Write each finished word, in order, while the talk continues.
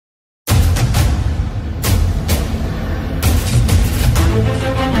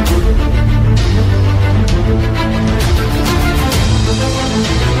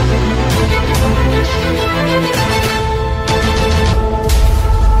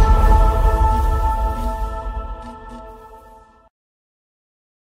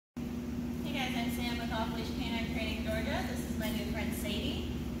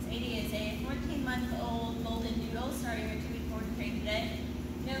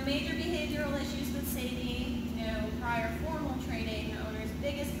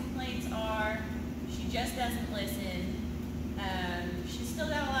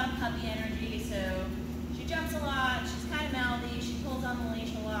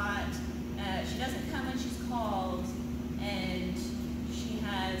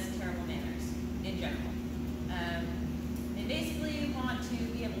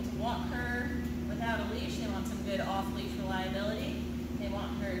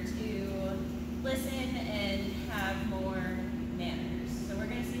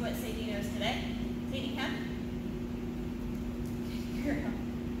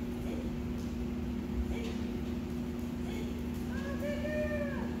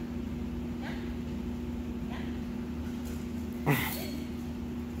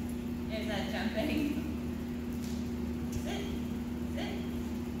There's that jumping. Sit. Sit.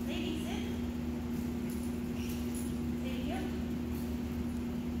 Sadie, sit. Sadie, yep.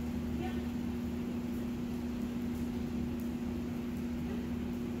 Yep.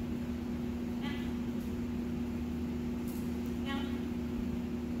 Now. Now.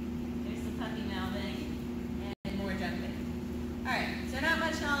 There's the puppy mouthing and more jumping. Alright, so not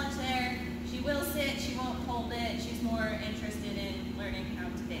much knowledge there. She will sit, she won't hold it. She's more interested in learning how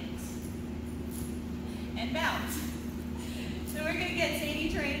to dance. And bounce. So we're going to get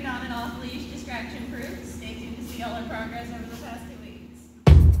Sadie trained on and off leash, distraction proof. Stay tuned to see all our progress over the past